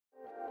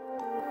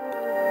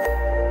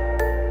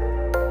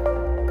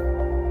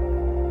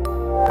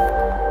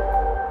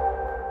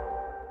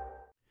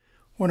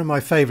One of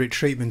my favorite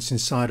treatments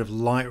inside of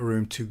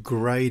Lightroom to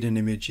grade an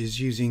image is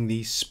using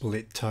the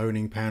split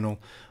toning panel.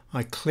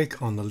 I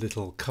click on the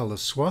little color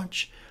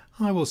swatch.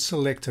 I will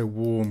select a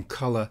warm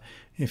color.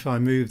 If I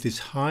move this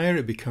higher,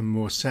 it becomes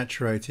more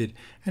saturated,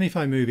 and if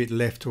I move it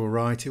left or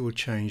right, it will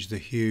change the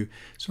hue.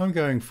 So I'm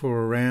going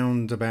for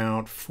around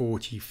about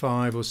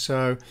 45 or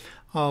so.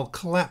 I'll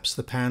collapse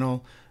the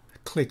panel,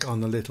 click on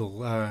the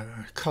little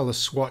color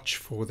swatch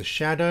for the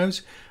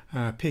shadows,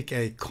 pick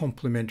a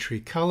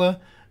complementary color.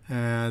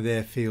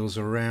 There feels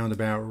around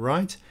about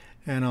right,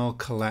 and I'll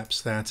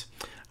collapse that.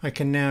 I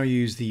can now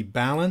use the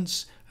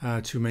balance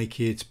to make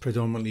it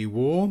predominantly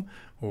warm,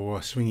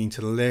 or swinging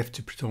to the left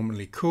to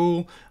predominantly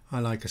cool. I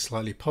like a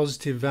slightly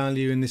positive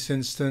value in this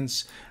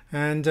instance,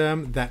 and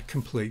that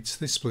completes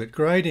the split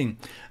grading.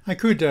 I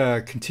could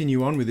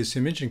continue on with this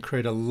image and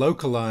create a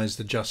localized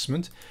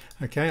adjustment.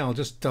 Okay, I'll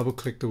just double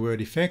click the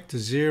word effect to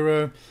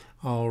 0.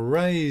 I'll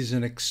raise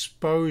an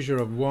exposure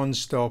of 1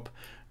 stop,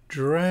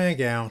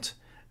 drag out,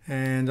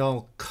 and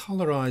I'll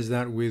colorize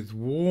that with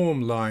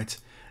warm light.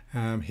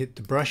 Hit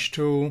the brush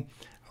tool,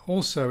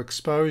 also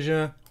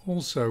exposure,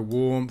 also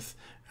warmth,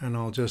 and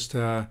I'll just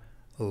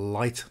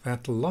light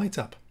that light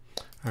up.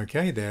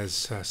 Okay,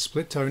 there's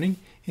split toning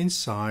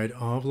inside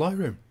of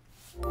Lightroom.